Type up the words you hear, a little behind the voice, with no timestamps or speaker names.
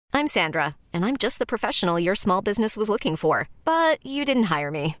I'm Sandra, and I'm just the professional your small business was looking for. But you didn't hire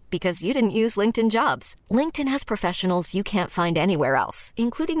me because you didn't use LinkedIn Jobs. LinkedIn has professionals you can't find anywhere else,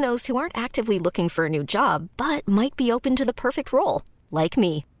 including those who aren't actively looking for a new job, but might be open to the perfect role, like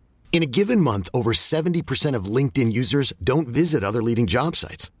me. In a given month, over 70% of LinkedIn users don't visit other leading job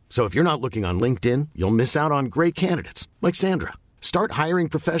sites. So if you're not looking on LinkedIn, you'll miss out on great candidates like Sandra. Start hiring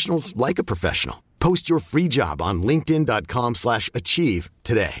professionals like a professional. Post your free job on linkedin.com/achieve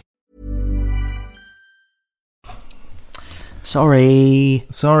today. Sorry,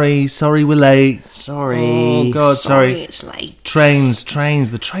 we're late. Sorry. Oh God, sorry. It's late. Trains.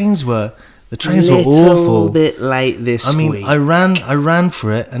 The trains were awful. A little bit late this week. I mean, I ran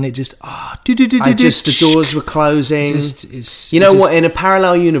for it, and it just the doors were closing. What? In a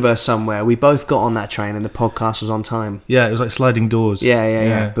parallel universe somewhere, we both got on that train, and the podcast was on time. Yeah, it was like sliding doors.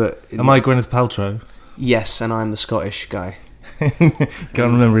 Yeah. But am I Gwyneth Paltrow? Yes, and I'm the Scottish guy. Can't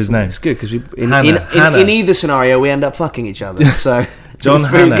remember his name. It's good because in either scenario we end up fucking each other. So John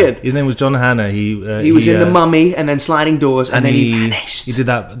Hannah. Good. His name was John Hannah. He was in The Mummy, and then Sliding Doors, and then he vanished. He did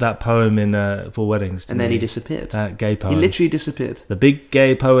that poem in Four Weddings, and then he disappeared. That gay poem. He literally disappeared. The big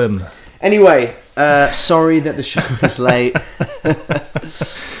gay poem. Anyway, sorry that the show is late.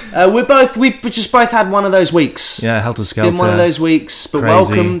 We've just both had one of those weeks. Yeah, helter skelter. Been one of those weeks, but Crazy.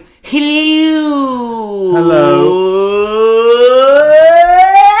 welcome. Hello.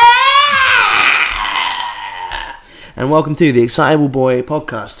 And welcome to the Excitable Boy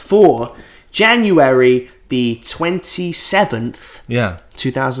podcast for January the 27th,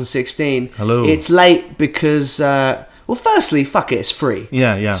 2016. Hello. It's late because, firstly, fuck it, it's free.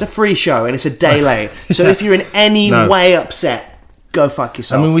 Yeah. It's a free show and it's a day late. So if you're in any way upset, go fuck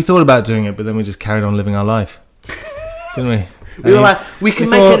yourself. I mean, we thought about doing it, but then we just carried on living our life. Didn't we? We were like, we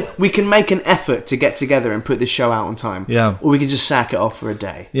can make an effort to get together and put this show out on time. Yeah. Or we can just sack it off for a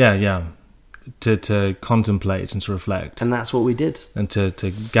day. Yeah. To contemplate and to reflect. And that's what we did. And to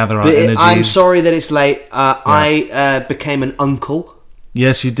gather our energies. I'm sorry that it's late. I became an uncle.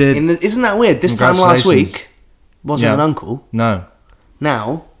 Yes, you did. Isn't that weird? This time last week, wasn't an uncle. No.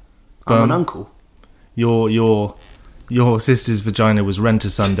 Now, I'm an uncle. Your sister's vagina was rent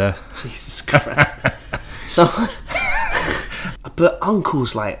asunder. Jesus Christ. But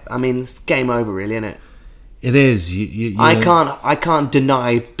uncles, it's game over, really, isn't it? It is. I can't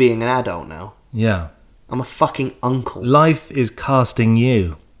deny being an adult now. Yeah. I'm a fucking uncle. Life is casting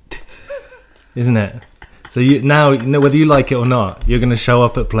you, isn't it? So now, whether you like it or not, you're going to show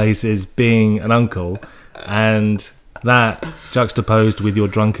up at places being an uncle, and that juxtaposed with your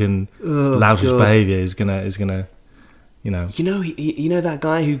drunken, loutish behaviour is gonna. You know that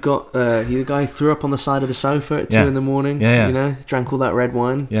guy who got the guy who threw up on the side of the sofa at 2 a.m. Yeah. Drank all that red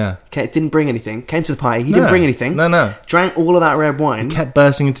wine. Yeah, didn't bring anything. Came to the party. He didn't bring anything. No. Drank all of that red wine. He kept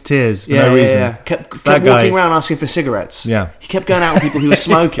bursting into tears for no reason. Yeah. Kept walking around asking for cigarettes. Yeah. He kept going out with people who were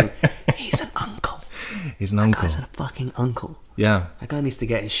smoking. He's an uncle. He's an uncle. That guy's a fucking uncle. Yeah. That guy needs to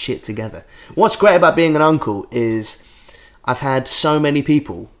get his shit together. What's great about being an uncle is I've had so many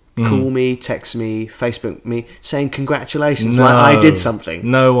people call me, text me, Facebook me, saying congratulations, like I did something.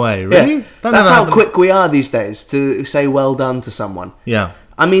 No way, really? Yeah. That's how quick we are these days to say well done to someone. Yeah.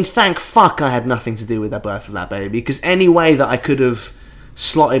 I mean, thank fuck I had nothing to do with the birth of that baby, because any way that I could have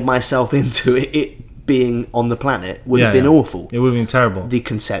slotted myself into it being on the planet would have been awful. It would have been terrible. The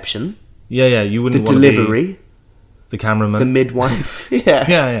conception. Yeah, you wouldn't the want delivery. To be the cameraman. The midwife. Yeah.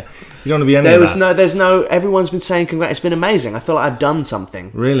 Yeah. You don't want to be any of that. There's no, everyone's been saying congrats. It's been amazing. I feel like I've done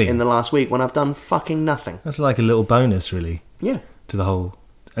something. Really? In the last week when I've done fucking nothing. That's like a little bonus, really. Yeah. To the whole.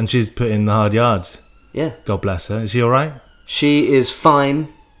 And she's put in the hard yards. Yeah. God bless her. Is she alright? She is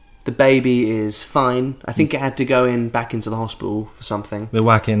fine. The baby is fine. I think it had to go back into the hospital for something. They're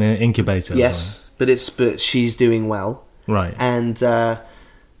whacking an incubator. Yes. But she's doing well. Right. And,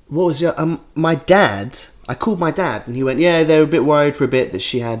 what was it? My dad... I called my dad and he went, yeah, they were a bit worried for a bit that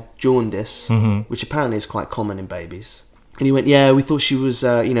she had jaundice, which apparently is quite common in babies. And he went, yeah, we thought she was,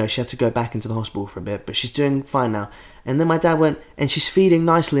 she had to go back into the hospital for a bit, but she's doing fine now. And then my dad went, and she's feeding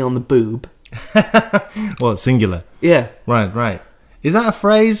nicely on the boob. What, singular? Yeah. Right. Is that a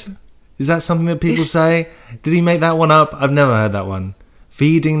phrase? Is that something that people say? Did he make that one up? I've never heard that one.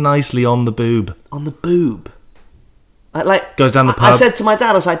 Feeding nicely on the boob. On the boob. Goes down the pub. I said to my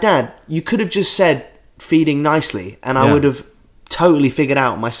dad, I was like, Dad, you could have just said feeding nicely, and I would have totally figured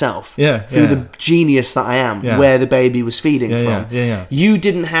out myself through the genius that I am where the baby was feeding from. Yeah. You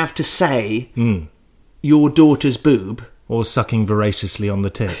didn't have to say your daughter's boob. Or sucking voraciously on the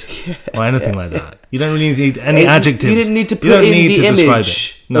tit. Or anything like that. You don't really need any adjectives. You didn't need to put in the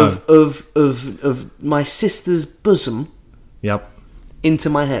image of my sister's bosom. Yep. into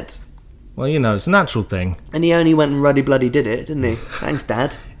my head. Well, you know, it's a natural thing. And he only went and ruddy bloody did it, didn't he? Thanks,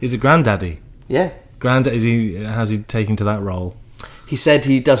 Dad. He's a granddaddy. Yeah. How's he taking to that role? He said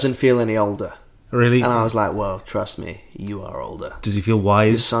he doesn't feel any older. Really? And I was like, well, trust me, you are older. Does he feel His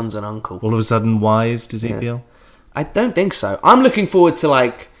wise? son's an uncle. All of a sudden wise, does he feel? I don't think so. I'm looking forward to,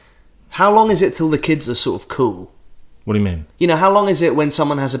 like, how long is it till the kids are sort of cool? What do you mean? You know, how long is it when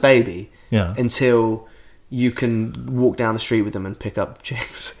someone has a baby Yeah. until you can walk down the street with them and pick up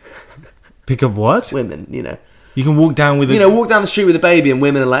chicks? Pick up what? Women, you know. You can walk down with You know, walk down the street with a baby and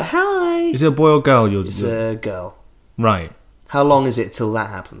women are like, hi. Is it a boy or girl? It's a girl. Right. How long is it till that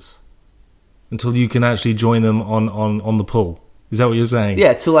happens? Until you can actually join them on the pull. Is that what you're saying?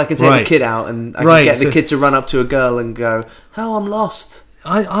 Yeah, till I can take Right. the kid out and I Right, can get the so- kid to run up to a girl and go, oh, I'm lost.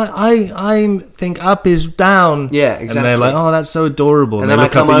 I think up is down. Yeah, And exactly. they're like, oh, that's so adorable. And they then I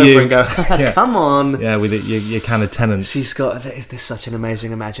look come up at over you. and go, Yeah. come on. Yeah, with it, your kind of tenants. There's such an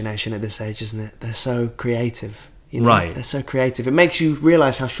amazing imagination at this age, isn't it? They're so creative. You know? Right. They're so creative. It makes you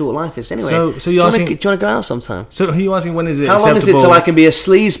realise how short life is. Anyway, So do you're you asking- want to go out sometime? So are you asking when is it How long is it acceptable? till I can be a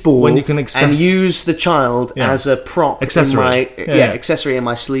sleazeball When you can accept- and use the child Yeah. as a prop Accessory. in my Yeah. accessory in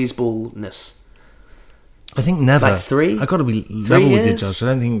my sleazeballness? I think never. Like 3? I got to be level with you, years? Josh. I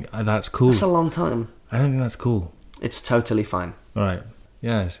don't think that's cool. That's a long time. I don't think that's cool. It's totally fine. All right.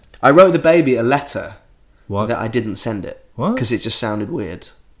 Yes. I wrote the baby a letter What? that I didn't send it. What? Because it just sounded weird.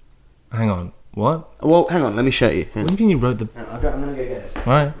 Hang on. What? Well, hang on, let me show you. What do you mean you wrote the? I'm going to go get it. All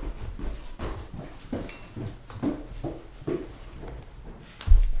right.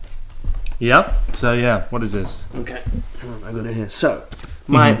 Yep. So yeah, what is this? Okay, hang on, I got it here. So,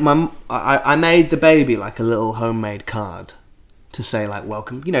 I made the baby like a little homemade card to say like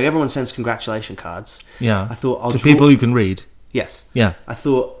welcome. You know, everyone sends congratulation cards. Yeah. I thought I'll to draw- people who can read. Yes. Yeah. I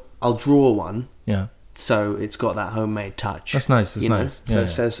thought I'll draw one Yeah. so it's got that homemade touch. That's nice, that's you know? nice. So Yeah, it yeah.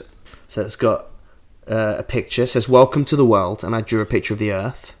 says, so it's got a picture. It says welcome to the world, and I drew a picture of the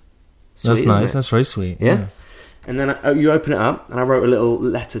Earth. Sweet, That's isn't nice. it? That's very sweet. Yeah. And then you open it up, and I wrote a little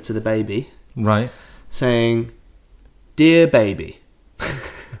letter to the baby Right. saying, "Dear baby,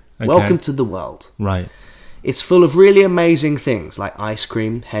 welcome to the world. Right. It's full of really amazing things like ice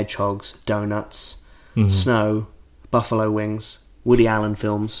cream, hedgehogs, donuts, snow, buffalo wings, Woody Allen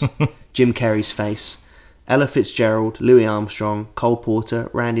films, Jim Carrey's face, Ella Fitzgerald, Louis Armstrong, Cole Porter,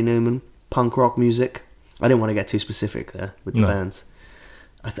 Randy Newman, punk rock music." I didn't want to get too specific there with the No. bands.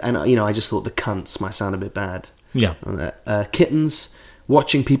 I just thought the cunts might sound a bit bad. Yeah. Kittens,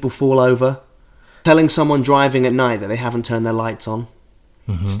 watching people fall over, telling someone driving at night that they haven't turned their lights on,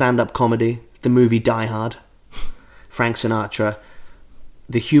 stand-up comedy, the movie Die Hard, Frank Sinatra,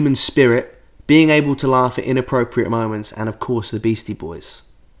 the human spirit, being able to laugh at inappropriate moments, and of course the Beastie Boys.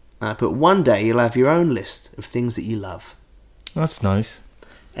 But one day you'll have your own list of things that you love. That's nice.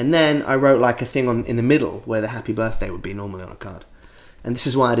 And then I wrote like a thing in the middle where the happy birthday would be normally on a card. And this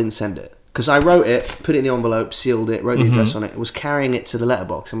is why I didn't send it. Because I wrote it, put it in the envelope, sealed it, wrote the address on it, was carrying it to the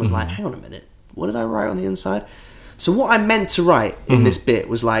letterbox and was like, hang on a minute, what did I write on the inside? So what I meant to write in this bit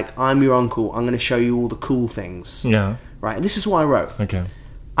was like, I'm your uncle, I'm going to show you all the cool things. Yeah. Right, and this is what I wrote. Okay.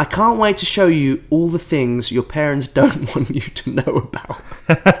 I can't wait to show you all the things your parents don't want you to know about.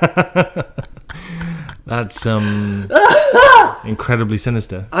 That's incredibly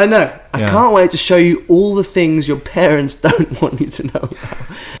sinister. I know. I Yeah. can't wait to show you all the things your parents don't want you to know about.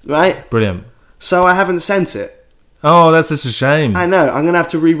 Right? Brilliant. So I haven't sent it. Oh, that's such a shame. I know. I'm going to have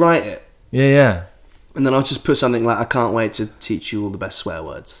to rewrite it. Yeah, yeah. And then I'll just put something like, I can't wait to teach you all the best swear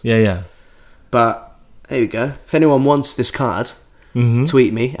words. Yeah, yeah. But there you go. If anyone wants this card,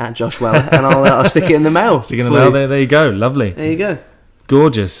 tweet me at Josh Weller and I'll stick it in the mail. Stick in the for mail. you. There you go. Lovely. There you go.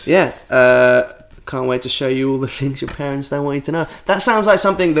 Gorgeous. Yeah. Can't wait to show you all the things your parents don't want you to know. That sounds like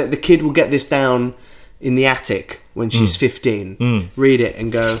something that the kid will get this down in the attic when she's 15. Read it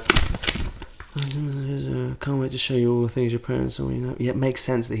and go, can't wait to show you all the things your parents don't want you to know. Yeah, it makes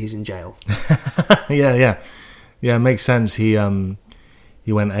sense that he's in jail. Yeah, yeah. Yeah, it makes sense. He went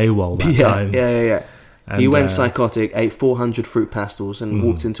AWOL that time. Yeah. He And, went psychotic, ate 400 fruit pastels and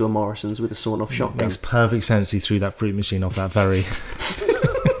walked into a Morrison's with a sawn-off shotgun. Makes perfect sense he threw that fruit machine off that ferry.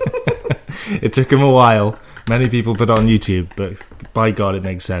 It took him a while. Many people put it on YouTube, but by God, it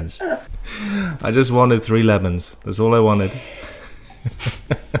makes sense. I just wanted 3 lemons. That's all I wanted.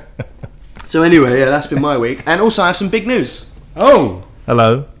 So anyway, yeah, that's been my week. And also I have some big news. Oh!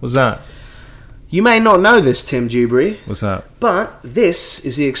 Hello. What's that? You may not know this, Tim Dewberry, What's that? but this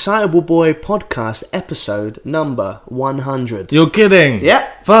is the Excitable Boy podcast episode number 100. You're kidding! Yeah.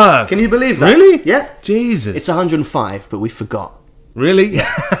 Fuck! Can you believe that? Really? Yeah. Jesus. It's 105, but we forgot. Really?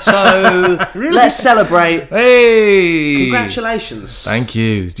 So let's celebrate. Hey! Congratulations. Thank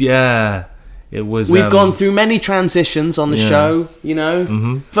you. Yeah. It was. We've gone through many transitions on the Yeah. show, you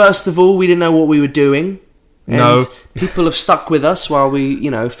know. First of all, we didn't know what we were doing. And No. people have stuck with us while we, you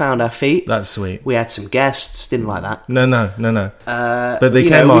know, found our feet. That's sweet. We had some guests, didn't like that. No. But they You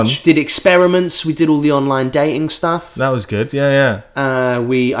came know, on. we did experiments, we did all the online dating stuff. That was good. Yeah.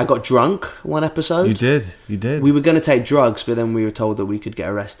 I got drunk one episode. You did. We were going to take drugs, but then we were told that we could get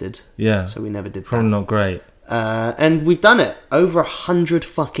arrested. Yeah. So we never did Probably that. not great. And we've done it. Over 100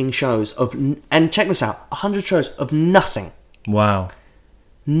 fucking shows of... And check this out. 100 shows of nothing. Wow.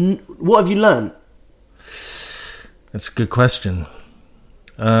 What have you learned? That's a good question.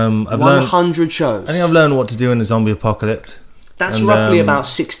 I've learned. 100 shows. I think I've learned what to do in a zombie apocalypse. That's And, roughly about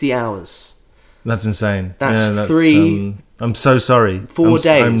 60 hours. That's insane. That's three- I'm so sorry. 4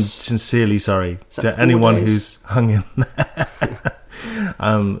 days. I'm sincerely sorry that to 4 anyone days? who's hung in there.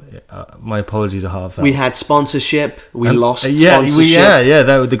 My apologies are heartfelt. We had sponsorship. We lost yeah, sponsorship.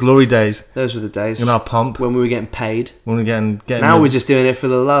 that were the glory days Those were the days. in our pump when we were getting paid. when we're getting. Now we're just doing it for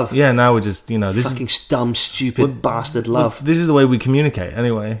the love. Yeah, now we're just this Fucking is dumb, stupid bastard love. this is the way we communicate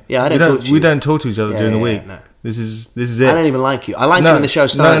anyway. Yeah, I we don't talk to you. We don't talk to each other Yeah, during the yeah, week. no. This is it. I don't even like you. I liked you No. when the show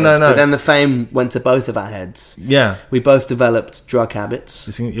started. No. But then the fame went to both of our heads. Yeah, We both developed drug habits.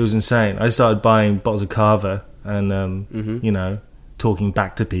 it was insane. I started buying bottles of Carver and Mm-hmm. talking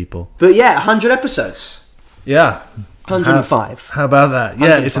back to people. But yeah, 100 episodes. Yeah. 105. How about that?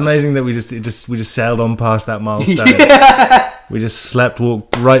 Yeah, it's 105. amazing that we just sailed on past that milestone. We just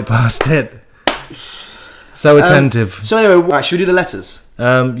walked right past it. So attentive. So anyway, right, should we do the letters?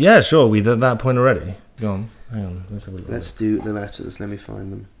 Yeah, sure. We're at that point already. Go on. Hang on. Let's have a look. Let's do the letters. Let me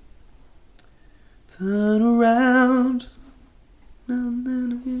find them. Turn around.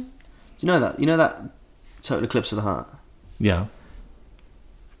 You know that? You know that Total Eclipse of the Heart? Yeah.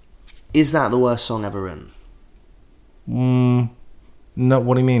 Is that the worst song ever written? No,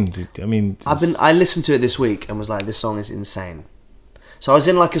 what do you mean? I mean, I listened to it this week and was like, this song is insane. So I was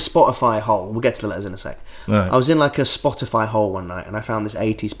in like a Spotify hole. We'll get to the letters in a sec. Right. I was in like a Spotify hole one night and I found this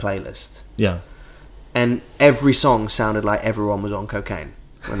 80s playlist. Yeah. And every song sounded like everyone was on cocaine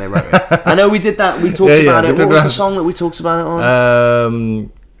when they wrote it. I know we did that. We talked Yeah, about we it. did What was that. the song that we talked about it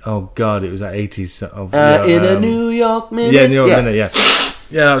on? Oh God, it was that 80s. In a New York Minute. Yeah, New York Minute. Yeah.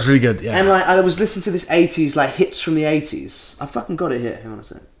 Yeah, that was really good. Yeah. And like I was listening to this 80s like hits from the 80s. I fucking got it here. Hang on a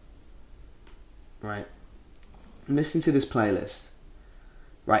sec. Right. I'm listening to this playlist.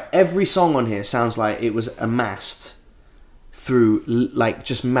 Right, every song on here sounds like it was amassed through like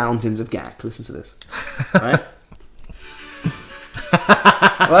just mountains of gack. Listen to this. Right?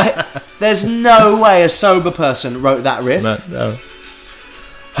 Right? There's no way a sober person wrote that riff. No.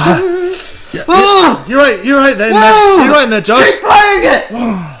 Yeah, you're right there. Whoa! You're right in there, Josh. Keep playing it.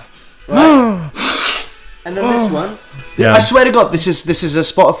 Right. And then this one. Yeah. I swear to God, this is a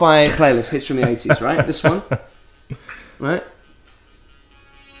Spotify playlist, hits from the 80s, right? This one. Right?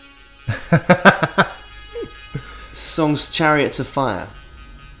 Song's Chariots of Fire.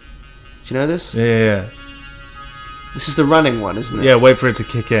 Do you know this? Yeah. This is the running one, isn't it? Yeah, wait for it to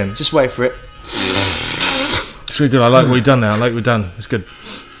kick in. Just wait for it. It's really good. I like what we've done now. I like what we've done. It's good.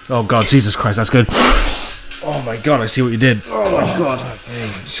 Oh God, Jesus Christ, that's good. Oh my God, I see what you did. Oh my God.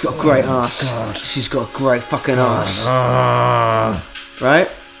 She's got a great ass. She's got a great fucking ass. Right?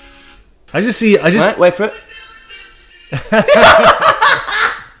 I just see. Right? Wait for it.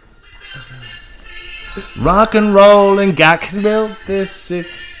 Rock and roll and Gackville. This is.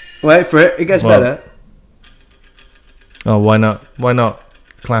 Wait for it. It gets Well. better. Oh, why not? Why not?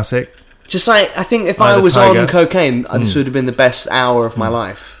 Classic. Just like, I think if Eye I of the was tiger. on cocaine, this would have been the best hour of my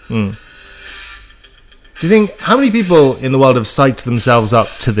life. Do you think how many people in the world have psyched themselves up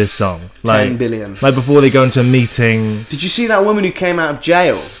to this song? 10 billion. Like before they go into a meeting. Did you see that woman who came out of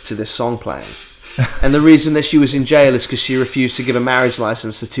jail to this song playing? And the reason that she was in jail is because she refused to give a marriage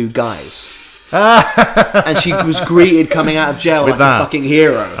license to 2 guys. And she was greeted coming out of jail With like that. a fucking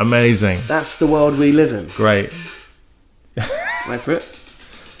hero. Amazing. That's the world we live in. Great. Wait for it.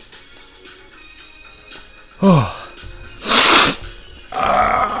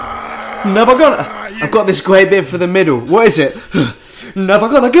 Never gonna. I've got this great bit for the middle. What is it? Never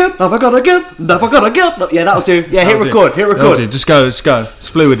gonna give, never gonna give, never gonna give. No, yeah, that'll do. Yeah, hit record, hit That'll record. do. Just go. It's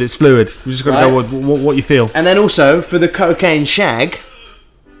fluid. You just got to Right. go with what you feel. And then also for the cocaine shag.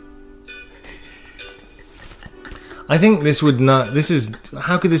 I think this would not. This is.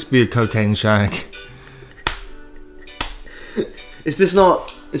 How could this be a cocaine shag? Is this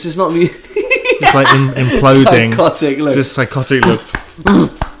not? Is this not me? Just like imploding. Psychotic look. Just psychotic look.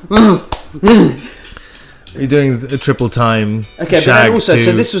 You're doing a triple time. Okay, but shag then also, to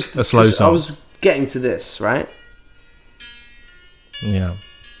so this was a slow song. I was getting to this, right? Yeah.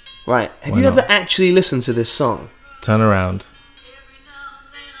 Right. Have Why you not? ever actually listened to this song? Turn around.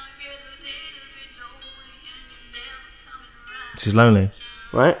 She's lonely.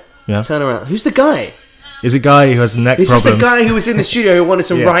 Right? Yeah. Turn around. Who's the guy? Is a guy who has neck Is problems. this the guy who was in the studio who wanted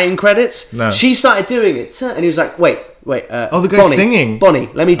some Yeah. writing credits? No. She started doing it, and he was like, wait. Oh, the guy's Bonnie, singing. Bonnie,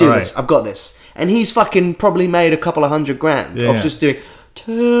 let me do All right. this. I've got this. And he's fucking probably made a couple of $100 grand Yeah, of yeah. just doing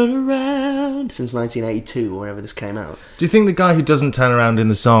Turn Around since 1982 or whenever this came out. Do you think the guy who doesn't turn around in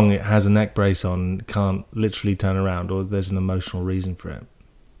the song has a neck brace on, can't literally turn around, or there's an emotional reason for it?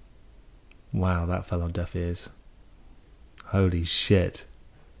 Wow, that fell on deaf ears. Holy shit.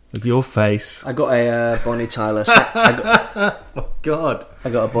 Look at your face. I got a Bonnie Tyler. God. I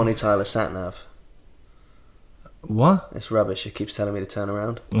got a Bonnie Tyler sat nav. What? It's rubbish. It keeps telling me to turn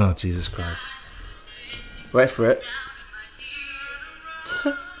around. Oh, Jesus Christ. Wait for it.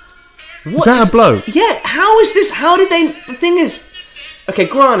 Is that a bloke? Yeah. How is this? How did they? The thing is, okay.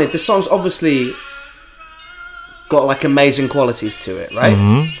 Granted, the song's obviously got like amazing qualities to it, right?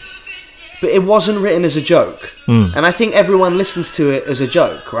 Mm-hmm. But it wasn't written as a joke, and I think everyone listens to it as a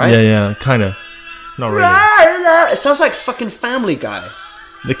joke, right? Yeah, kind of. Not really. It sounds like fucking Family Guy.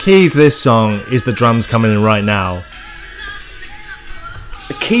 The key to this song is the drums coming in right now.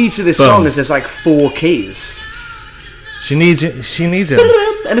 The key to this Boom. song is there's like 4 keys. She needs it. She needs it.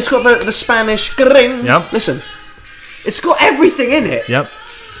 And it's got the Spanish. Yep. Listen, it's got everything in it. Yep.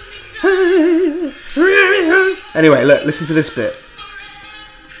 Anyway, look, listen to this bit.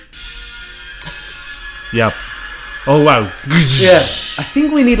 Yep. Oh, wow. Yeah, I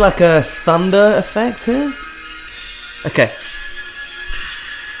think we need like a thunder effect here. Okay.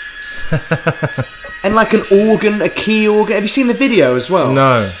 And like an organ, a key organ. Have you seen the video as well?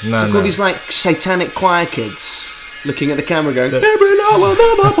 No. So all these like satanic choir kids looking at the camera going, every now and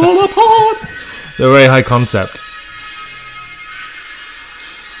then I fall apart. They're very high concept.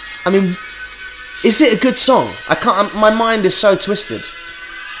 I mean, is it a good song? I can't. My mind is so twisted.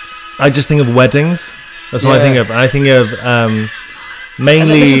 I just think of weddings. That's what I Yeah. think of. I think of And then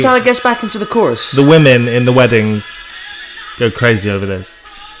mainly listen to how it gets back into the chorus. the women in the weddings go crazy over this.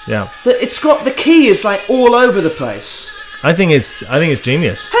 Yeah, It's got the key is like all over the place. I think it's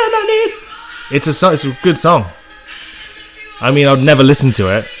genius. And I need. It's a good song. I mean, I'd never listen to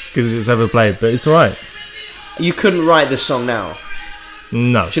it because it's overplayed, but it's alright. You couldn't write this song now.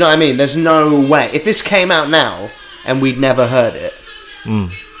 No, Do you know what I mean? There's no way. If this came out now and we'd never heard it,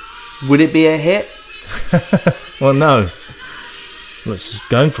 would it be a hit? well, no. Let's just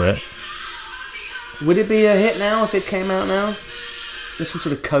going for it. Would it be a hit now if it came out now? Listen to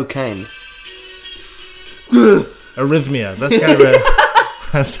the cocaine. Arrhythmia. That's kind of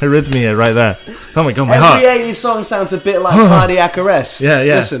that's arrhythmia right there. Oh my god, my Every heart. 80s song sounds a bit like cardiac arrest. Yeah.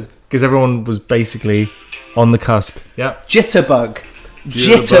 Listen. Because everyone was basically on the cusp. Yep. Jitterbug.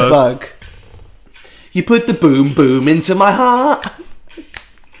 Jitterbug. Jitterbug. You put the boom boom into my heart.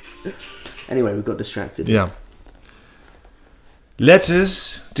 Anyway, we got distracted. Yeah.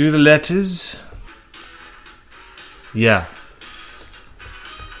 Letters. Do the letters. Yeah.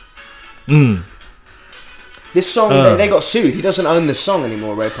 This song, they got sued. He doesn't own this song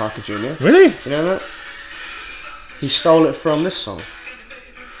anymore, Ray Parker Jr. Really? You know that? He stole it from this song.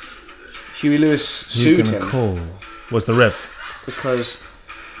 Huey Lewis sued him Call was the riff. because,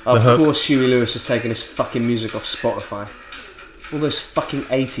 of hook. course, Huey Lewis has taken his fucking music off Spotify. All those fucking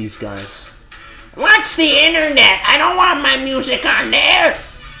 80s guys. What's the internet? I don't want my music on there.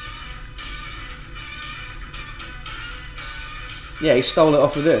 Yeah, he stole it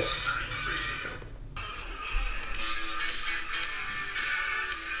off of this.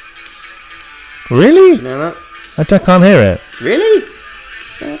 Really? You know that? I can't hear it. Really?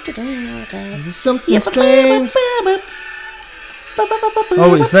 There's something strange.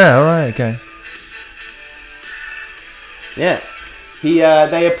 Oh, it's there. All right. Okay. Yeah.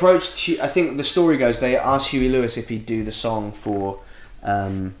 They approached. I think the story goes they asked Huey Lewis if he'd do the song for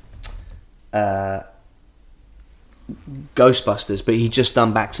Ghostbusters, but he'd just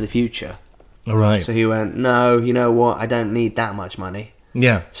done Back to the Future. All right. So he went, no, you know what? I don't need that much money.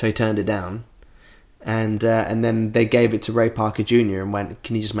 Yeah. So he turned it down, and then they gave it to Ray Parker Jr. and went,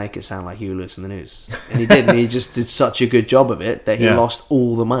 can you just make it sound like Huey Lewis in the News? And he did, and he just did such a good job of it that he Yeah. lost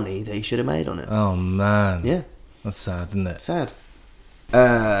all the money that he should have made on it. Oh man. Yeah, That's sad, isn't it? sad.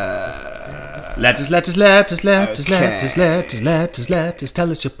 Letters.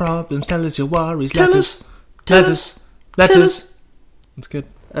 Tell us your problems. Tell us your worries. Tell us. Letters. That's good.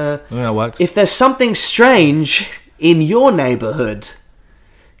 I think that works. If there's something strange in your neighbourhood,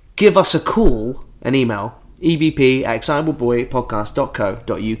 give us a call, an email,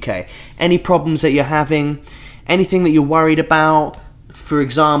 ebp@excitableboypodcast.co.uk. Any problems that you're having, anything that you're worried about, for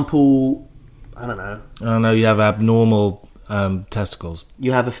example, I don't know, you have abnormal testicles.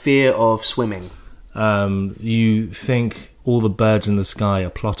 you have a fear of swimming. You think all the birds in the sky are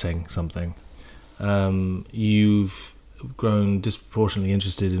plotting something. You've grown disproportionately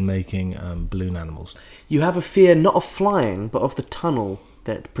interested in making balloon animals. You have a fear not of flying, but of the tunnel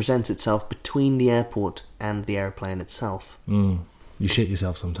that presents itself between the airport and the airplane itself. You shit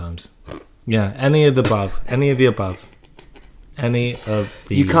yourself sometimes. Yeah, any of the above.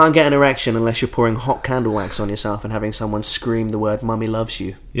 You can't get an erection unless you're pouring hot candle wax on yourself and having someone scream the word "Mummy loves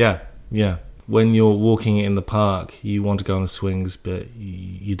you." Yeah. When you're walking in the park, you want to go on the swings, but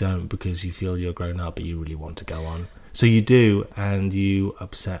you don't because you feel you're grown up, but you really want to go on. So you do, and you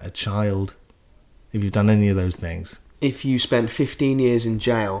upset a child if you've done any of those things. If you spent 15 years in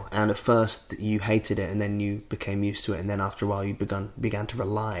jail and at first you hated it and then you became used to it and then after a while you began to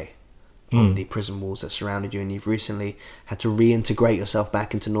rely on the prison walls that surrounded you and you've recently had to reintegrate yourself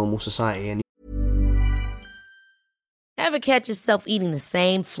back into normal society. And Ever catch yourself eating the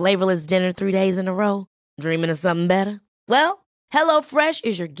same flavorless dinner 3 days in a row? Dreaming of something better? Well, HelloFresh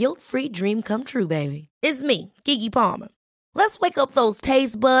is your guilt-free dream come true, baby. It's me, Keke Palmer. Let's wake up those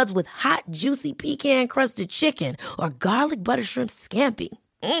taste buds with hot, juicy pecan-crusted chicken or garlic butter shrimp scampi.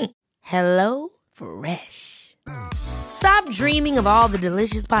 Hello Fresh. Stop dreaming of all the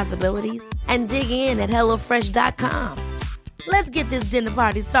delicious possibilities and dig in at HelloFresh.com. Let's get this dinner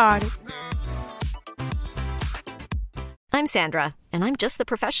party started. I'm Sandra, and I'm just the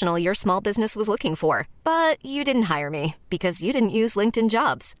professional your small business was looking for. But you didn't hire me because you didn't use LinkedIn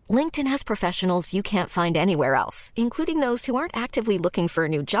Jobs. LinkedIn has professionals you can't find anywhere else, including those who aren't actively looking for a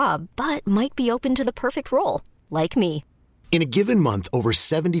new job, but might be open to the perfect role, like me. In a given month, over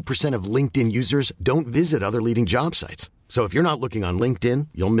 70% of LinkedIn users don't visit other leading job sites. So if you're not looking on LinkedIn,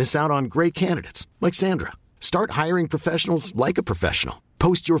 you'll miss out on great candidates like Sandra. Start hiring professionals like a professional.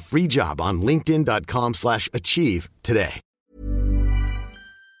 Post your free job on linkedin.com/achieve today.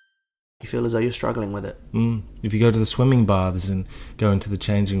 you feel as though you're struggling with it. If you go to the swimming baths and go into the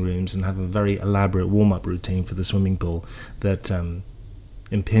changing rooms and have a very elaborate warm-up routine for the swimming pool that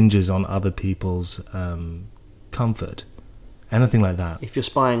impinges on other people's comfort, anything like that. If you're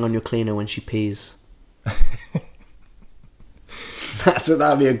spying on your cleaner when she pees.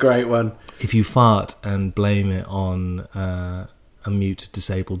 That'd be a great one. If you fart and blame it on a mute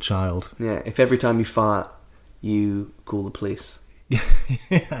disabled child. Yeah, if every time you fart, you call the police.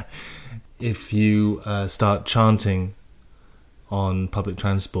 Yeah. If you start chanting on public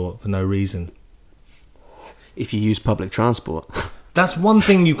transport for no reason. If you use public transport. That's one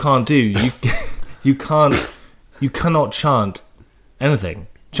thing you can't do. You cannot chant anything.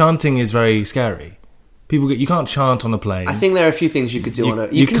 Chanting is very scary. You can't chant on a plane. I think there are a few things you could do on a...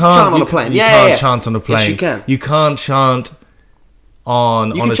 You can chant on a plane. You can't chant on a plane. Yes, you can. You can't chant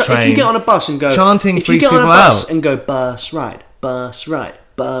on a train. If you get on a bus and go... Chanting freaks people out. If you get on a bus and go, bus ride, bus ride,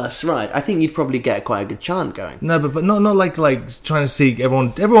 bus ride, I think you'd probably get quite a good chant going. No, but not like trying to see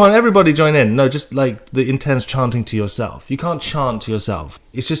everybody join in. No, just like the intense chanting to yourself. You can't chant to yourself.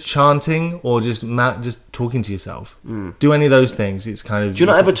 It's just chanting or just talking to yourself. Do any of those things. It's kind of... Do you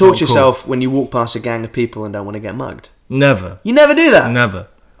not ever talk to yourself when you walk past a gang of people and don't want to get mugged? Never. You never do that? Never.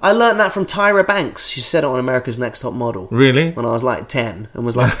 I learned that from Tyra Banks. She said it on America's Next Top Model. Really? When I was like 10 and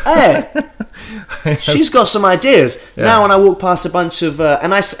was like, hey, she's got some ideas. Yeah. Now when I walk past a bunch of...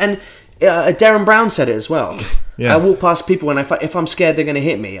 Darren Brown said it as well. Yeah. I walk past people and if I'm scared they're going to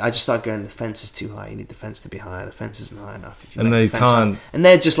hit me, I just start going, the fence is too high. You need the fence to be higher. The fence isn't high enough. If you and make they the fence can't... high. And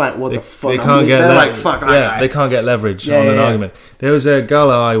they're just like, what the fuck? They're like, fuck that guy. They can't get leverage on an argument. There was a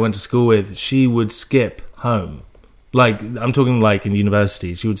girl I went to school with. She would skip home. Like, I'm talking like in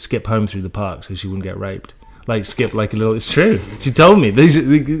university. She would skip home through the park so she wouldn't get raped. Like, skip like a little... It's true. She told me.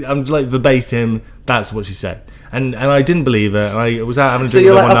 I'm like verbatim. That's what she said. And I didn't believe her. I was out having a drink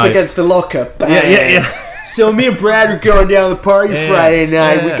with her one night. So you're like up against the locker. Bang. Yeah. So me and Brad were going down the party Friday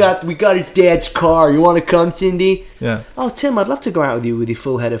night. Yeah. We got his dad's car. You want to come, Cindy? Yeah. Oh, Tim, I'd love to go out with you with your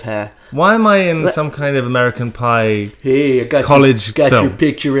full head of hair. Why am I in some kind of American Pie I got college got film? Your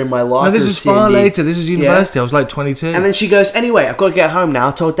picture in my locker. No, this was far later. This was university. I was like 22. And then she goes, anyway, I've got to get home now.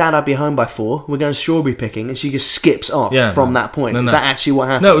 I told Dad I'd be home by 4. We're going strawberry picking. And she just skips off from that point. Is that actually what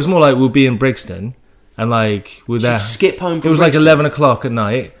happened? No, it was more like we'll be in Brixton. And like, we're there. Skip home from It was Brixton. like 11 o'clock at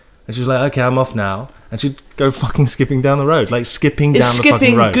night. And she was like, okay, I'm off now. And she'd go fucking skipping down the road. Like, skipping down the fucking road. Is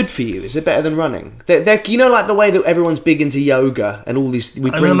skipping good for you? Is it better than running? You know, like the way that everyone's big into yoga and all these...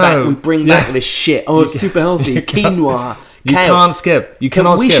 We bring back this shit. Oh, it's super healthy. Quinoa. You Kale, can't skip. You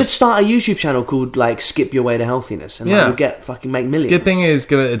cannot skip. We should start a YouTube channel called like Skip Your Way to Healthiness, and like, we'll make millions. Skipping is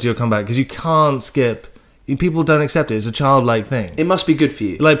going to do a comeback because you can't skip. People don't accept it. It's a childlike thing. It must be good for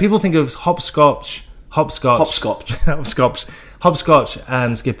you. Like people think of hopscotch, hopscotch,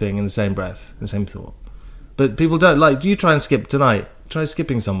 and skipping in the same breath, in the same thought. But people don't. Like, you try and skip tonight. Try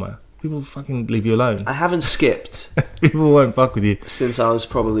skipping somewhere. People fucking leave you alone. I haven't skipped People won't fuck with you since I was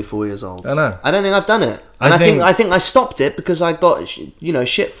probably 4 years old. I know. I don't think I've done it, and I think I stopped it because I got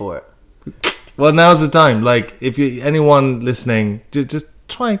shit for it. Well, now's the time. Like, if you anyone listening, just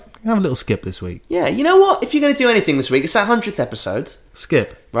try have a little skip this week. Yeah, you know what? If you're going to do anything this week, it's our 100th episode.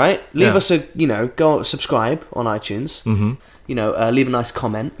 Skip. Right? Leave us a, go subscribe on iTunes. Mm-hmm. Leave a nice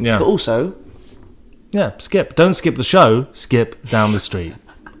comment. Yeah. But also... Yeah, skip. Don't skip the show. Skip down the street.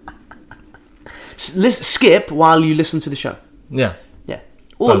 Skip while you listen to the show. Yeah. Yeah.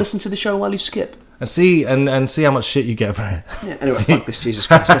 Or listen to the show while you skip. And see how much shit you get for it. Yeah. Anyway, fuck this, Jesus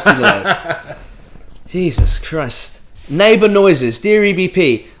Christ. Let's do the Jesus Christ. Neighbour noises. Dear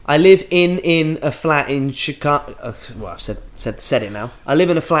EBP, I live in a flat in Chicago. Well, I've said it now. I live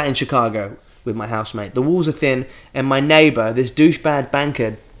in a flat in Chicago with my housemate. The walls are thin, and my neighbour, this douchebag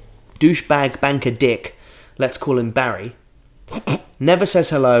banker dick, let's call him Barry, never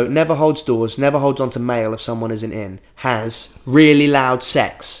says hello, never holds doors, never holds onto mail if someone isn't in, has really loud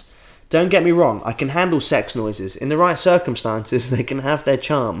sex. Don't get me wrong, I can handle sex noises. In the right circumstances, they can have their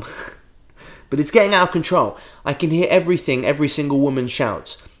charm. But it's getting out of control. I can hear everything every single woman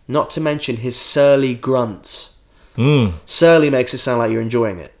shouts, not to mention his surly grunts. Surly makes it sound like you're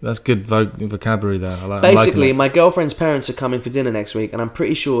enjoying it. That's good vocabulary there. Basically, my girlfriend's parents are coming for dinner next week, and I'm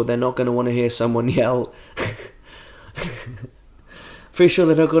pretty sure they're not going to want to hear someone yell... Pretty sure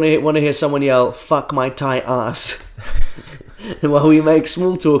they're not going to want to hear someone yell, "Fuck my tight ass," while we make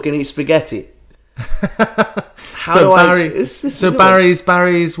small talk and eat spaghetti. Barry's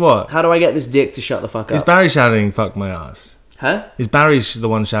what? How do I get this dick to shut the fuck up? Is Barry shouting "fuck my ass"? Huh? Is Barry the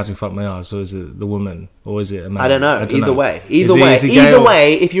one shouting "fuck my ass," or is it the woman, or is it a man? I don't know. Either way,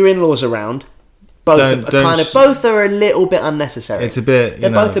 if your in-laws around, both are a little bit unnecessary. It's a bit.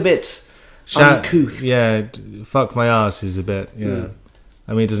 They're both a bit uncouth. Yeah, "fuck my ass" is a bit. Yeah.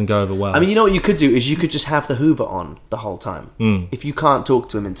 I mean, it doesn't go over well. I mean, you know what you could do is you could just have the Hoover on the whole time. If you can't talk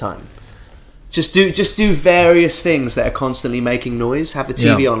to him in time, just do various things that are constantly making noise. Have the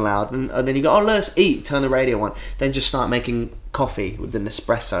TV on loud, and then you go, "Oh, let's eat." Turn the radio on. Then just start making coffee with the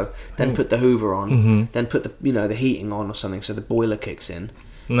Nespresso. Then put the Hoover on. Then put the heating on or something so the boiler kicks in.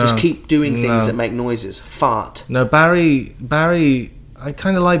 Just keep doing things that make noises. Fart. No, Barry. I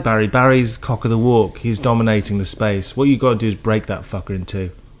kind of like Barry. Barry's cock of the walk. He's dominating the space. What you got to do is break that fucker in two.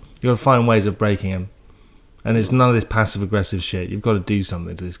 You got to find ways of breaking him, and it's none of this passive aggressive shit. You've got to do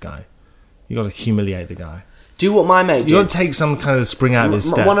something to this guy. You got to humiliate the guy. Do what my mate did. You got to take some kind of spring out of his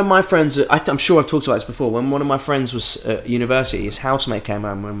step. One of my friends, I'm sure I've talked about this before. When one of my friends was at university, his housemate came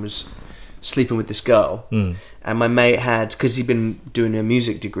home and was sleeping with this girl, and my mate had, because he'd been doing a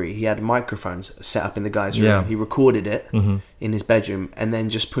music degree, he had microphones set up in the guy's room. Yeah. He recorded it in his bedroom and then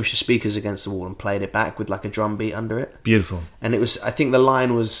just pushed the speakers against the wall and played it back with like a drum beat under it. Beautiful. And it was, I think the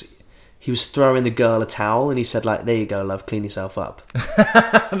line was, he was throwing the girl a towel and he said like, "There you go, love, clean yourself up."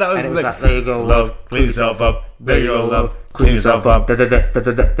 That was and it was like, "There you go, love, clean yourself up. There you go, love, clean yourself up. There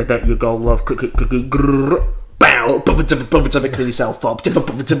you go, love, bow, clean yourself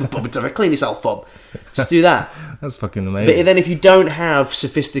up, clean yourself up." Just do that. That's fucking amazing. But then if you don't have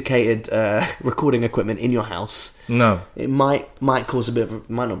sophisticated recording equipment in your house, no, it might cause a bit of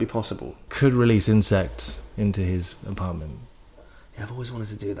might not be possible. Could release insects into his apartment. Yeah, I've always wanted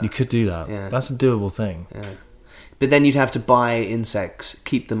to do that. You could do that. Yeah. That's a doable thing. Yeah. But then you'd have to buy insects,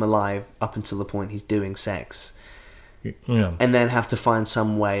 keep them alive up until the point he's doing sex. Yeah. And then have to find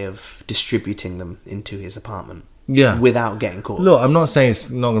some way of distributing them into his apartment. Yeah. Without getting caught. Look, I'm not saying it's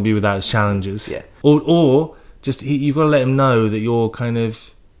not going to be without its challenges. Yeah. Or just, you've got to let him know that you're kind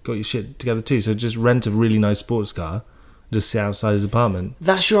of got your shit together too. So just rent a really nice sports car, just sit outside his apartment.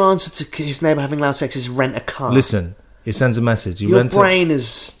 That's your answer to his neighbour having loud sex, is rent a car. Listen, it sends a message. Your brain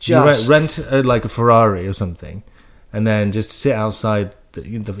is just... Rent like a Ferrari or something, and then just sit outside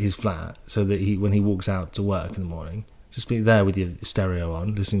his flat so that when he walks out to work in the morning, just be there with your stereo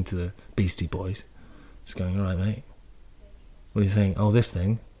on, listening to the Beastie Boys. Just going, "All right, mate. What do you think? Oh, this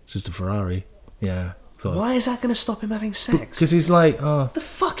thing? It's just a Ferrari." Yeah. Why is that going to stop him having sex? Because he's like, "Oh, the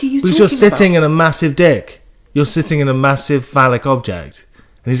fuck are you talking about?" Because you're sitting in a massive dick. You're sitting in a massive phallic object.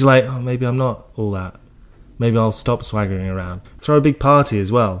 And he's like, "Oh, maybe I'm not all that. Maybe I'll stop swaggering around." Throw a big party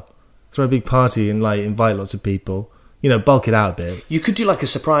as well. Throw a big party and invite lots of people. bulk it out a bit. You could do like a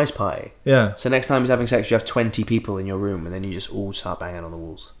surprise party. Yeah. So next time he's having sex, you have 20 people in your room, and then you just all start banging on the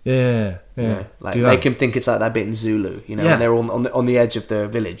walls. Yeah. You know? Like Do make that. him think it's like that bit in Zulu, Yeah. and they're all on the edge of the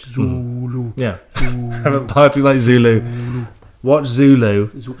village. Zulu. Yeah. Have a party like Zulu. Watch Zulu.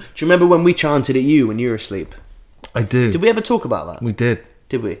 Do you remember when we chanted at you when you were asleep? I do. Did we ever talk about that? We did.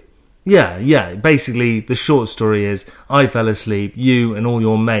 Did we? Yeah. Basically, the short story is I fell asleep. You and all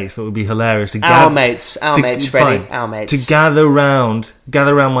your mates thought it would be hilarious to Our mates, Freddie, our mates. to gather round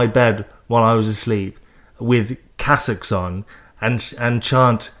my bed while I was asleep with cassocks on and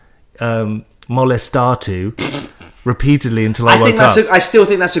chant molestatu repeatedly until I woke up. I still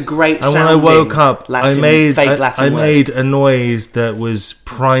think that's a great And when sounding I woke up, Latin, I made a noise that was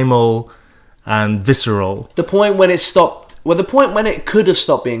primal and visceral. the point when it stopped. Well, the point when it could have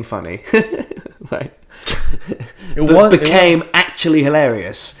stopped being funny, right? Became actually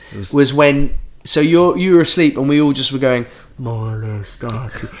hilarious was when. So you were asleep and we all just were going.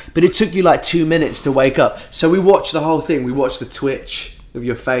 But it took you like 2 minutes to wake up. So we watched the whole thing. We watched the twitch of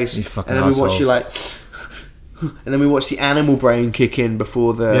your face, You fucking and then we watched you like. assholes. And then we watched the animal brain kick in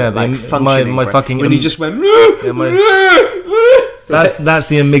before the functioning my brain. fucking when he just went. That's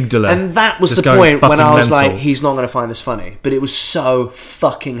the amygdala. And that was just the going point when fucking I was mental. like, he's not going to find this funny. But it was so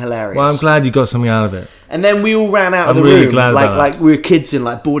fucking hilarious. Well, I'm glad you got something out of it. And then we all ran out of I'm the really room. glad about like that. we were kids in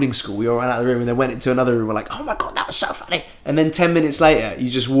like boarding school. We all ran out of the room and then went into another room. We're like, oh my God, that was so funny. And then 10 minutes later, you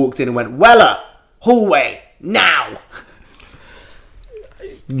just walked in and went, Weller, hallway, now.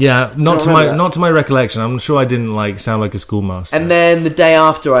 Yeah, not remember that? to my recollection. I'm sure I didn't sound like a schoolmaster. And then the day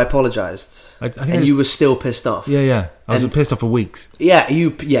after, I apologised. I think and you were still pissed off. yeah. I was And- pissed off for weeks. Yeah, you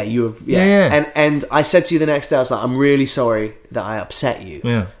have. Yeah. And I said to you the next day, I was like, I'm really sorry that I upset you.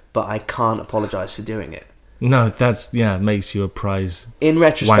 Yeah. But I can't apologise for doing it. No, makes you a prize. In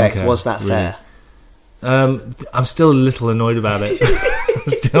retrospect, Wanker, was that really. fair? I'm still a little annoyed about it. I'm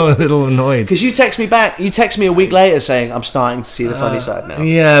still a little annoyed. Because you text me back. You text me a week later saying, I'm starting to see the funny side now.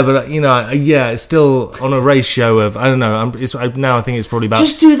 Yeah, but it's still on a ratio of I don't know. Now I think it's probably about.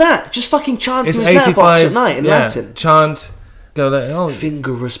 Just do that. Just fucking chant it's from his box 85 at night in Latin. Chant. Go there. Oh,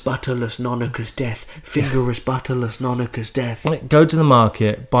 Fingerus butterless nonnicus death. Fingerus butterless nonnicus death. go to the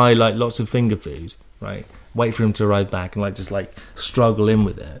market, buy lots of finger food, right? Wait for him to arrive back and just struggle in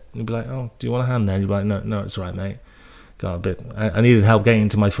with it. And you'd be like, oh, do you want a hand there? And you'd be like, no, it's all right, mate. God, a bit. I needed help getting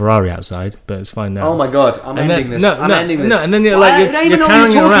into my Ferrari outside, but it's fine now. Oh my God, I'm ending this. I'm ending this. No, and then you're I you're don't even know what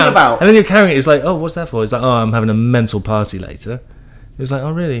carrying you're it talking around, about. and then you're carrying it. It's like, oh, what's that for? It's like, oh, I'm having a mental party later. It was like,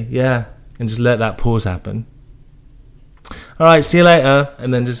 oh, really? Yeah, and just let that pause happen. All right, see you later,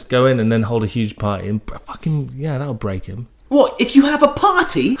 and then just go in and then hold a huge party and that'll break him. What if you have a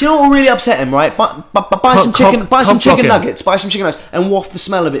party? Do you know what will really upset him? Right, buy some Cock- chicken, buy some cock chicken block him. nuggets, buy some chicken nuggets, and waft the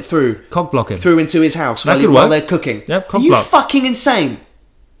smell of it through Cock block him. into his house That while, could while work. they're cooking. Yep, Are cock you block. fucking insane?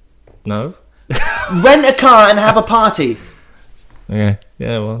 No. Rent a car and have a party. Yeah.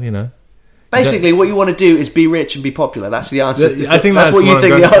 Well, Basically, what you want to do is be rich and be popular. That's the answer. I think that's what you I'm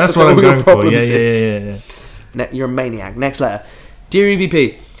think going, the answer that's to what I'm all your going for. problems Yeah. is. You're a maniac. Next letter. Dear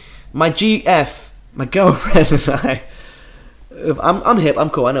EVP, my GF, my girlfriend and I... I'm hip, I'm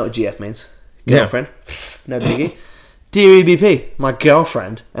cool, I know what GF means. Yeah. Girlfriend. No biggie. Dear EVP, my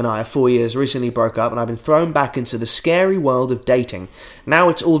girlfriend and I of 4 years recently broke up and I've been thrown back into the scary world of dating. Now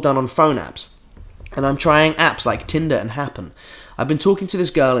it's all done on phone apps. And I'm trying apps like Tinder and Happen. I've been talking to this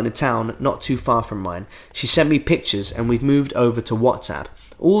girl in a town not too far from mine. She sent me pictures and we've moved over to WhatsApp.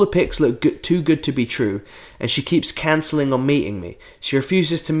 All the pics look too good to be true, and she keeps cancelling on meeting me. She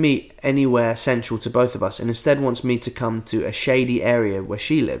refuses to meet anywhere central to both of us, and instead wants me to come to a shady area where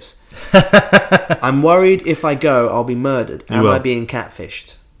she lives. I'm worried if I go, I'll be murdered. Am will. I being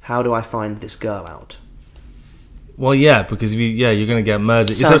catfished? How do I find this girl out? Well, yeah, because you're going to get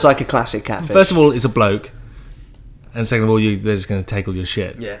murdered. Sounds like a classic catfish. First of all, it's a bloke, and second of all, they're just going to take all your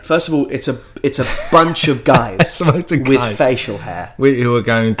shit. yeah. First of all, it's a bunch of guys a bunch of with guys. facial hair Who are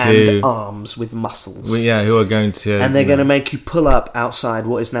going to, and arms with muscles. who are going to, And they're going to make you pull up outside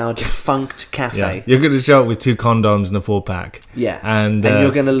what is now a defunct cafe. yeah, you're going to show up with 2 condoms and a 4-pack. Yeah. and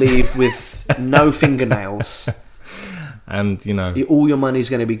you're going to leave with no fingernails. and All your money's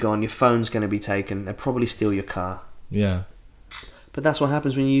going to be gone. Your phone's going to be taken. They'll probably steal your car. yeah. But that's what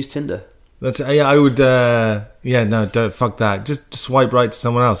happens when you use Tinder. That's I would no, don't fuck that. Just swipe right to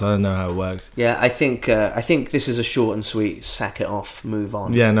someone else. I don't know how it works. Yeah, I think this is a short and sweet, sack it off, move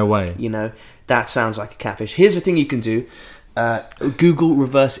on. Yeah, no way. That sounds like a catfish. Here's the thing you can do. Google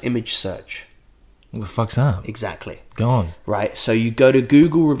reverse image search. What the fuck's that? Exactly. Go on. Right, so you go to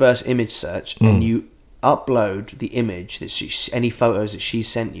Google reverse image search and you upload the image that any photos that she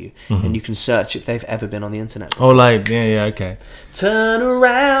sent you, and you can search if they've ever been on the internet. Oh, like, yeah, okay. Turn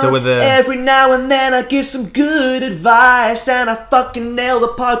around. So with the- every now and then I give some good advice, and I fucking nail the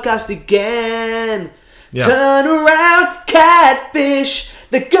podcast again. Yeah. Turn around, catfish.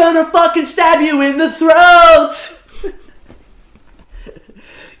 They're gonna fucking stab you in the throat.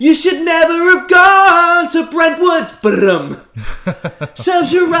 You should never have gone to Brentwood. Brum.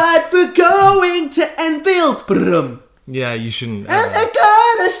 Serves you right for going to Enfield. Brum. Yeah, you shouldn't. And they're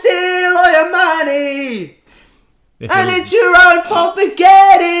gonna steal all your money. And it's your own fault for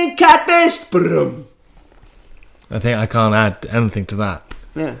getting catfished. Brum. I think I can't add anything to that.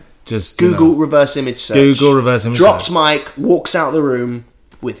 Yeah. Just Google reverse image search. Google reverse image Drops search. mic, walks out the room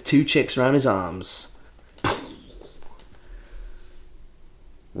with 2 chicks around his arms.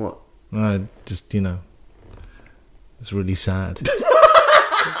 What? Just, it's really sad.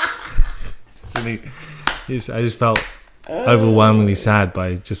 It's really, I just felt overwhelmingly sad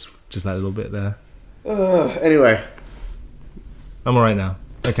by just that little bit there. Anyway. I'm alright now.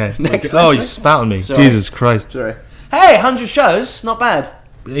 Okay. Next Oh, letter. you spat on me. Sorry. Jesus Christ. Sorry. Hey, 100 shows. Not bad.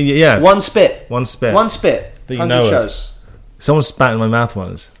 Yeah. One spit. One spit. One spit. That you 100 know of. shows. Someone spat in my mouth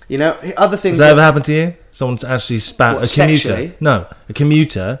once. Other things. Has that ever happened to you? Someone's actually spat What, a commuter. sexually? No, a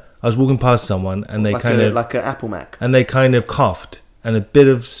commuter. I was walking past someone and they like an Apple Mac. and they kind of coughed and a bit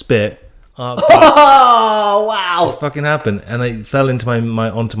of spit Oh, wow. fucking happened and it fell into my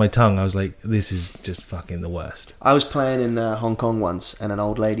onto my tongue. I was like, this is just fucking the worst. I was playing in Hong Kong once, and an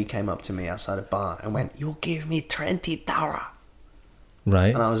old lady came up to me outside a bar and went, "You'll give me $20."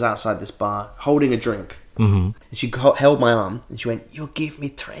 Right? And I was outside this bar holding a drink. Mm-hmm. And she held my arm and she went, "You'll give me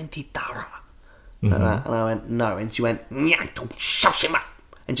 $20." And I went, "No." And she went, "Nyang,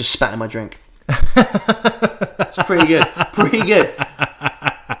 and just spat in my drink. It's pretty good. Pretty good.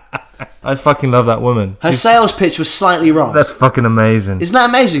 I fucking love that woman. Her sales pitch was slightly wrong. That's fucking amazing. Isn't that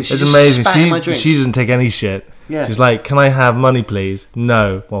amazing? She It's just amazing. spat in my drink. She doesn't take any shit. Yeah. She's like, "Can I have money, please?"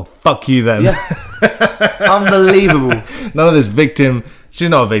 No. Well, fuck you then. Unbelievable. None of this victim. She's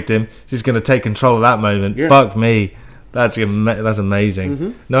not a victim. She's going to take control of that moment. Yeah. Fuck me. That's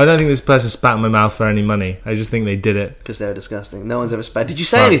amazing. No, I don't think this person spat in my mouth for any money. I just think they did it. Because they were disgusting. No one's ever spat. Did you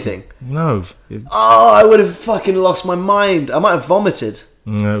say anything? No. Oh, I would have fucking lost my mind. I might have vomited.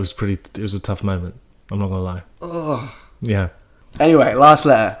 No, it was a tough moment. I'm not going to lie. Oh. Yeah. Anyway, last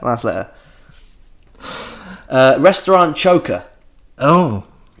letter. Restaurant choker. Oh.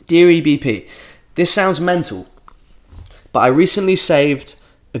 Dear EBP, this sounds mental, but I recently saved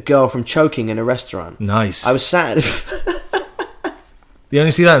a girl from choking in a restaurant. Nice. I was sad. You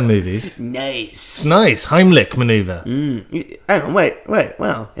only see that in movies. Nice. It's nice. Heimlich maneuver. Hang on, wait.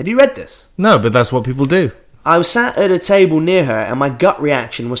 Wow. Have you read this? No, but that's what people do. I was sat at a table near her, and my gut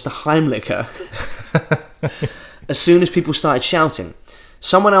reaction was to Heimlich her. As soon as people started shouting.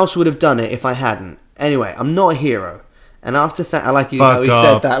 Someone else would have done it if I hadn't. Anyway, I'm not a hero. And after that, I like how he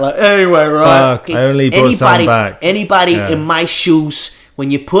said that. Like, anyway, right? Fuck, I only brought some back. Anybody Yeah. in my shoes, when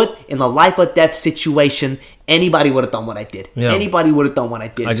you put in a life or death situation, anybody would have done what I did. Yeah. Anybody would have done what I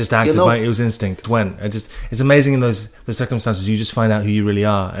did. I just acted it was instinct. It went. It's amazing in those circumstances. You just find out who you really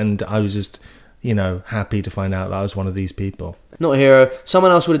are. And I was just, happy to find out that I was one of these people. Not a hero.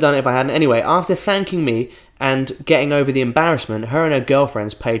 Someone else would have done it if I hadn't. Anyway, after thanking me and getting over the embarrassment, her and her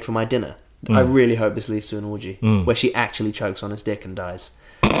girlfriends paid for my dinner. I really hope this leads to an orgy where she actually chokes on his dick and dies.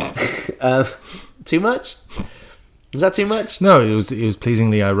 Too much? Was that too much? No, it was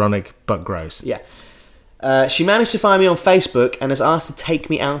pleasingly ironic but gross. Yeah. She managed to find me on Facebook and has asked to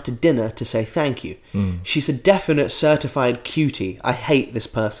take me out to dinner to say thank you. She's a definite certified cutie. I hate this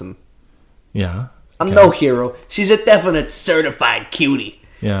person. Yeah. I'm Okay. no hero. She's a definite certified cutie.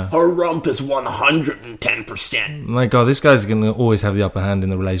 Yeah. Her rump is 110%. My God, this guy's going to always have the upper hand in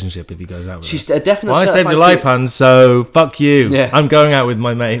the relationship if he goes out with She's her. a definite Well, I saved certified your life, cutie. hun, so fuck you. Yeah. I'm going out with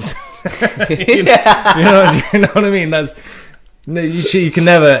my mates. you know what I mean? You can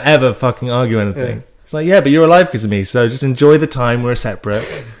never, ever fucking argue anything. Yeah. It's like, yeah, but you're alive because of me, so just enjoy the time we're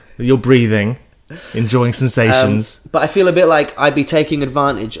separate. You're breathing, enjoying sensations. But I feel a bit like I'd be taking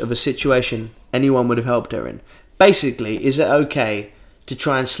advantage of a situation anyone would have helped her in. Basically, is it okay to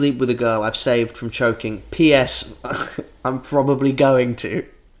try and sleep with a girl I've saved from choking? P.S. I'm probably going to.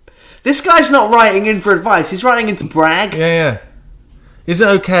 This guy's not writing in for advice. He's writing in to brag. Yeah. Is it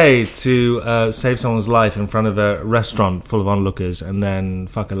okay to save someone's life in front of a restaurant full of onlookers and then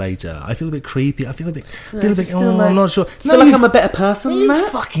fuck her later? I feel a bit creepy. I feel a bit. I'm not sure. I feel like I'm a better person than You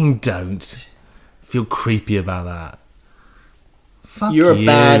that. fucking don't feel creepy about that. Fuck You're you. a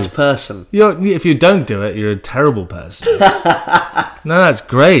bad person. If you don't do it, you're a terrible person. No, that's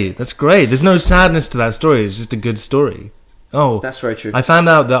great. That's great. There's no sadness to that story. It's just a good story. Oh, That's very true. I found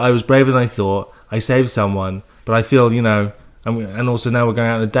out that I was braver than I thought. I saved someone, but I feel, and also now we're going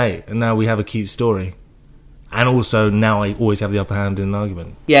out on a date, and now we have a cute story. And also now I always have the upper hand in an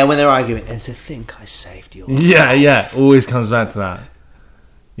argument. Yeah, when they're arguing, and to think I saved you. Yeah. Always comes back to that.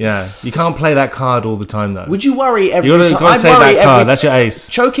 Yeah. You can't play that card all the time, though. Would you worry every You've time? got to say that card. That's your ace.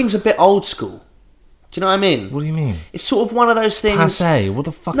 Choking's a bit old school. Do you know what I mean? What do you mean? It's sort of one of those things. Passe. What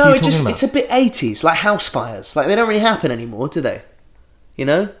the fuck No, are you talking about? it's a bit 80s, like house fires. Like, they don't really happen anymore, do they? You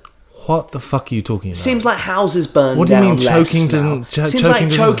know? What the fuck are you talking about? Seems like houses burn down. What do you mean less choking now. doesn't... Seems choking like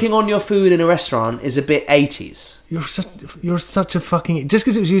doesn't- choking on your food in a restaurant is a bit 80s. You're such a fucking... Just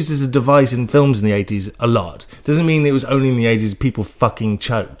because it was used as a device in films in the 80s a lot, doesn't mean it was only in the 80s people fucking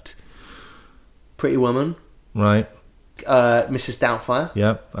choked. Pretty Woman, Right? Mrs. Doubtfire.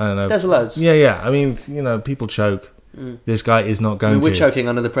 Yep. I don't know. There's loads. Yeah. I mean, people choke. This guy is not going to. We're choking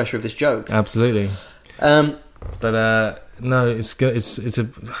under the pressure of this joke. Absolutely. But no, this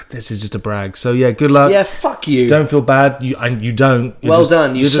is just a brag. So yeah, good luck. Yeah, fuck you. Don't feel bad. You don't. You're Well just-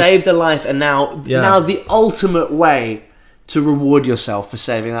 done. You you're just- saved a life, and now Yeah. the ultimate way to reward yourself for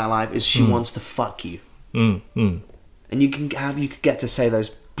saving that life is she wants to fuck you. And you could get to say those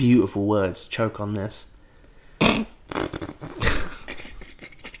beautiful words. Choke on this.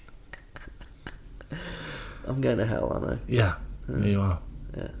 I'm going to hell, aren't I? Yeah, there you are.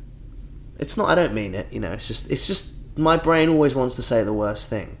 It's not. I don't mean it. It's just my brain always wants to say the worst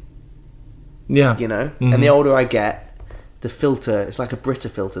thing. Yeah. And the older I get, the filter, it's like a Brita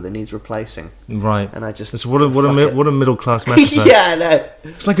filter that needs replacing. Right. And I just It's what a middle class metaphor. yeah, I know.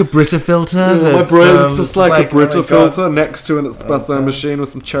 It's like a Brita filter. My that's, brain's just like a oh Brita my God. filter next to an espresso machine with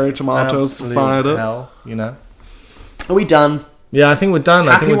some cherry tomatoes. Absolute Fired up. hell, Are we done? Yeah, I think we're done.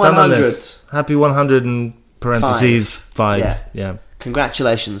 I Happy think we're done on 100. this. Happy 100 in parentheses 5. Yeah.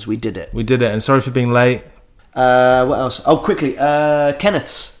 Congratulations, we did it. We did it. And sorry for being late. What else? Oh, quickly.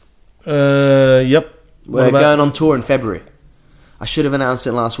 Kenneth's. Yep. We're going on tour in February. I should have announced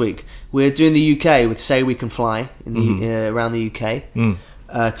it last week. We're doing the UK with Say We Can Fly in the around the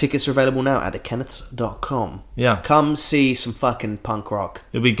UK. Tickets are available now at thekenneths.com. Yeah. Come see some fucking punk rock.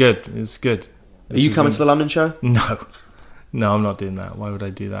 It'll be good. It's good. Are you coming to the London show? No. No, I'm not doing that. Why would I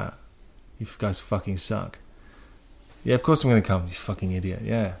do that? You guys fucking suck. Yeah, of course I'm going to come, you fucking idiot.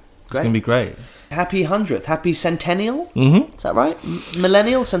 Yeah. It's Great. going to be great. Happy 100th. Happy centennial? Mm-hmm. Is that right?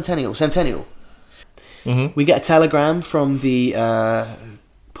 Millennial? Centennial? Centennial. Mm-hmm. We get a telegram from the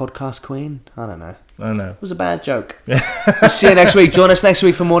podcast queen. I don't know. I know. It was a bad joke. We'll see you next week. Join us next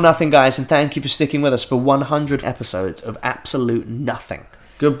week for more Nothing, guys. And thank you for sticking with us for 100 episodes of absolute nothing.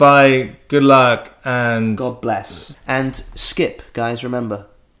 Goodbye, good luck, and... God bless. And skip, guys, remember.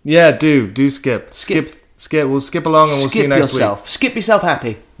 Yeah, do skip. Skip. We'll skip along and we'll see you next yourself. Skip yourself happy.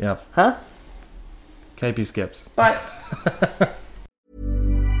 week. Yep. Huh? KP skips. Bye.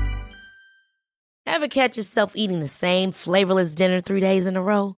 Ever catch yourself eating the same flavorless dinner 3 days in a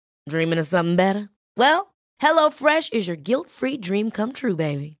row? Dreaming of something better? Well, HelloFresh is your guilt-free dream come true,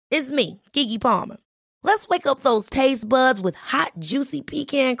 baby. It's me, Keke Palmer. Let's wake up those taste buds with hot, juicy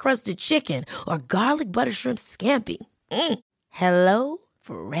pecan-crusted chicken or garlic butter shrimp scampi. Hello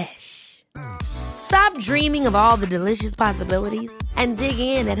Fresh. Stop dreaming of all the delicious possibilities and dig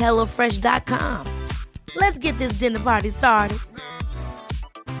in at HelloFresh.com. Let's get this dinner party started.